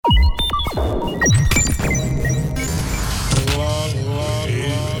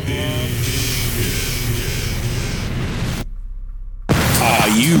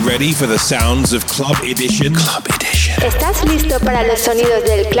you ready for the sounds of Club Edition? Club Edition. ¿Estás listo para los sonidos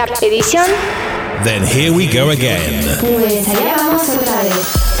del Club Edition? Then here we go again. Pues allá vamos otra vez.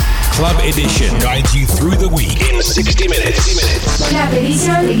 Club Edition guides you through the week in 60 minutes. Club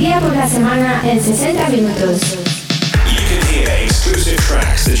Edition guía por la semana en 60 minutos. You can hear exclusive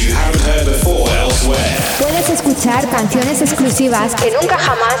tracks that you haven't heard before elsewhere. Puedes escuchar canciones exclusivas que nunca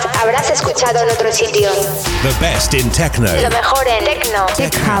jamás habrás escuchado en otro sitio. The best in techno. Lo mejor en techno,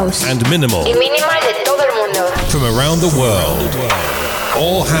 tech house and minimal. Y minimal de todo el mundo. From around the world.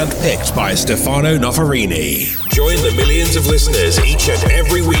 All handpicked by Stefano Noferini. Join the millions of listeners each and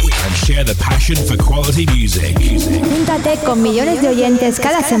every week and share the passion for quality music. Júntate con millones de oyentes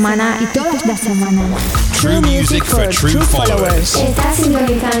cada semana y todas las semanas. True music for true followers. Estás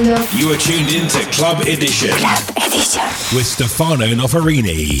sintonizando. You are tuned in to Club Edition. Club Edition. With Stefano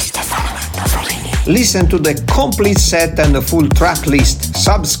Noferini. Listen to the complete set and the full track list.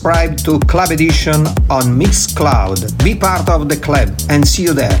 Subscribe to Club Edition on Mixcloud. Be part of the club and see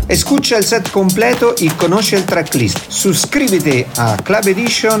you there. Escucha el set completo y conoce el tracklist. Suscríbete a Club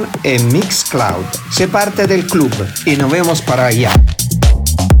Edition en Mixcloud. Sé parte del club y nos vemos para allá.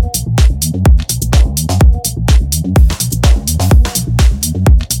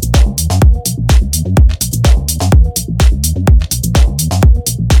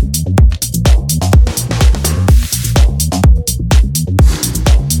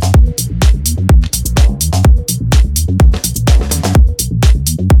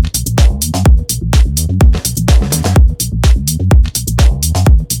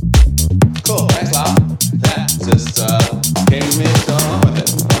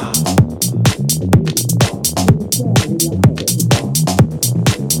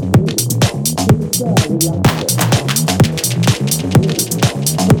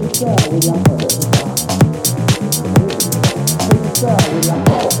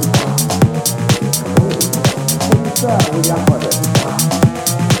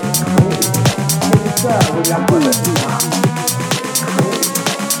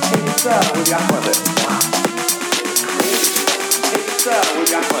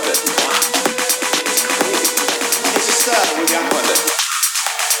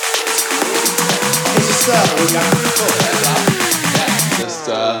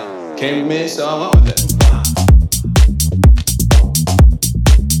 Came with me, so I went with it.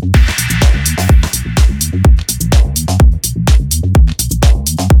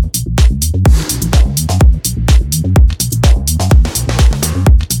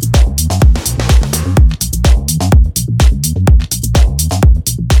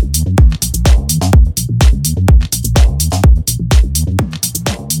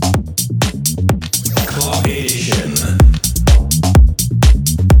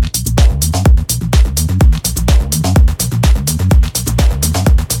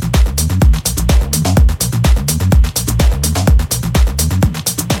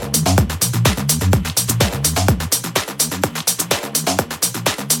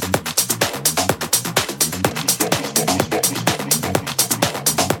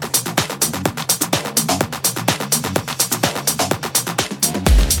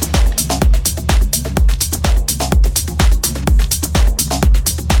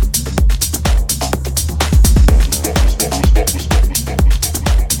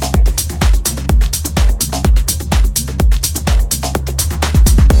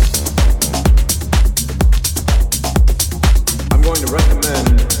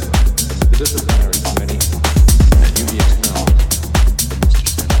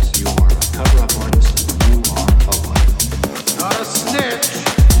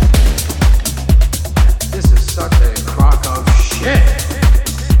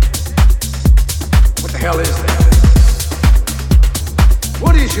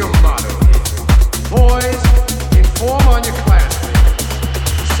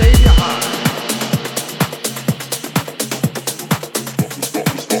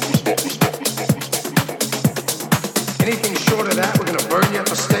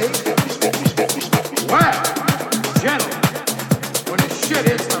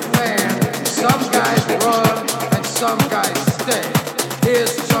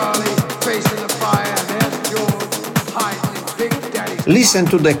 Listen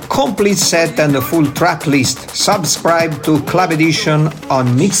to the complete set and the full track list. Subscribe to Club Edition on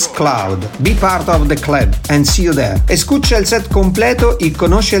Mixcloud. Be part of the club and see you there. Escucha el set completo y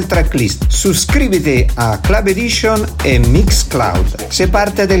conoce el tracklist. Suscríbete a Club Edition en Mixcloud. Sé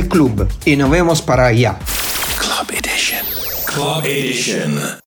parte del club y nos vemos para allá. Club Edition. Club Edition.